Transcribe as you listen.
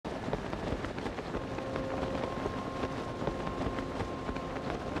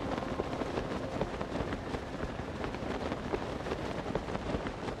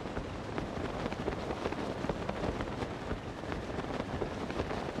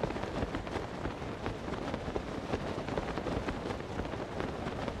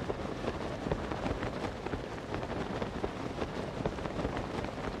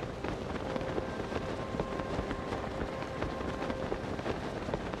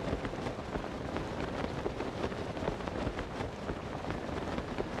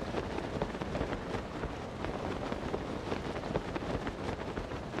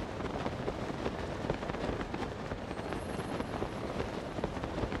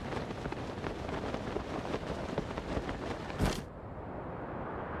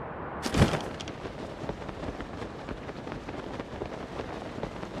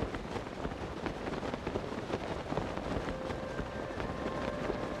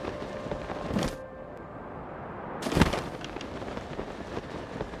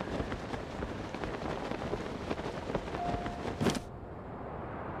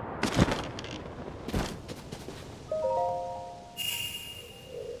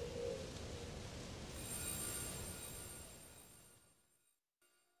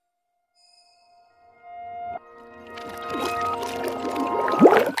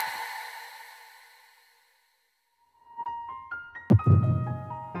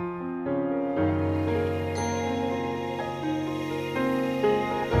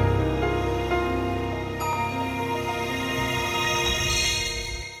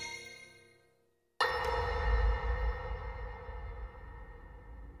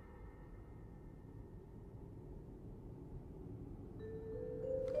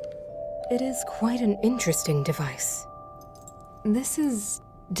It is quite an interesting device. This is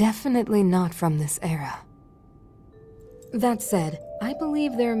definitely not from this era. That said, I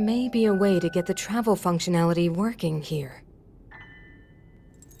believe there may be a way to get the travel functionality working here.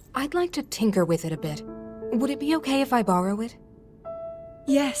 I'd like to tinker with it a bit. Would it be okay if I borrow it?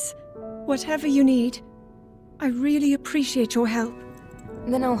 Yes, whatever you need. I really appreciate your help.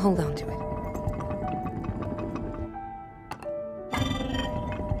 Then I'll hold on to it.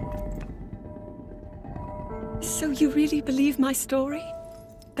 So you really believe my story?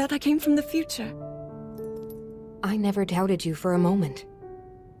 That I came from the future? I never doubted you for a moment.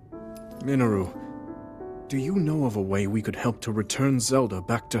 Mineru, do you know of a way we could help to return Zelda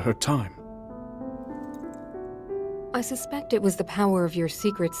back to her time? I suspect it was the power of your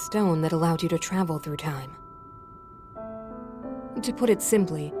secret stone that allowed you to travel through time. To put it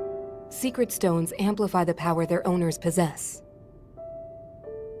simply, secret stones amplify the power their owners possess.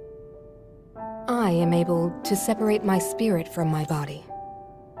 I am able to separate my spirit from my body.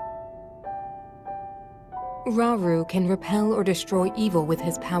 Rauru can repel or destroy evil with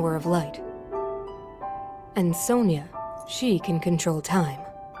his power of light. And Sonia, she can control time.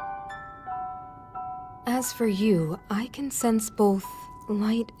 As for you, I can sense both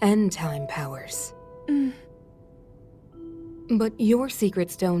light and time powers. But your secret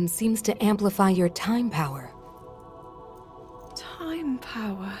stone seems to amplify your time power. Time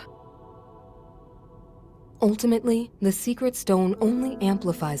power? Ultimately, the secret stone only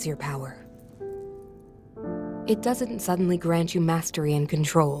amplifies your power. It doesn't suddenly grant you mastery and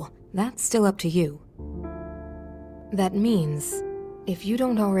control. That's still up to you. That means, if you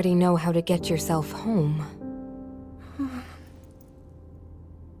don't already know how to get yourself home...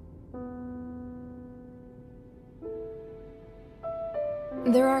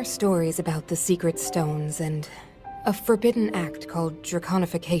 There are stories about the secret stones and a forbidden act called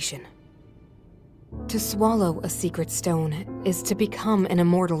draconification. To swallow a secret stone is to become an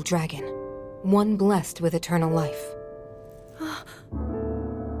immortal dragon, one blessed with eternal life.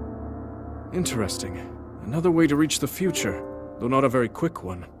 Interesting. Another way to reach the future, though not a very quick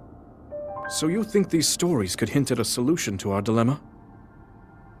one. So you think these stories could hint at a solution to our dilemma?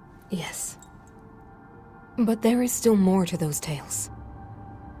 Yes. But there is still more to those tales.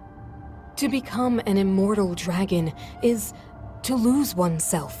 To become an immortal dragon is to lose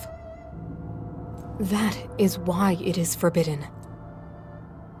oneself. That is why it is forbidden.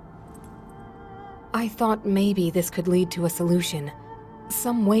 I thought maybe this could lead to a solution,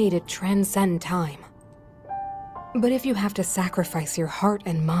 some way to transcend time. But if you have to sacrifice your heart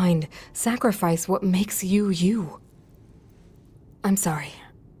and mind, sacrifice what makes you you. I'm sorry.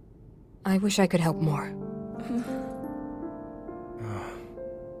 I wish I could help more.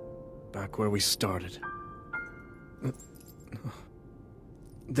 Back where we started.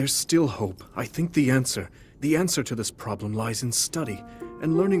 There's still hope. I think the answer to this problem lies in study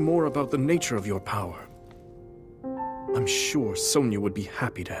and learning more about the nature of your power. I'm sure Sonia would be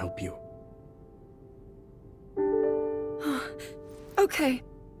happy to help you. Okay.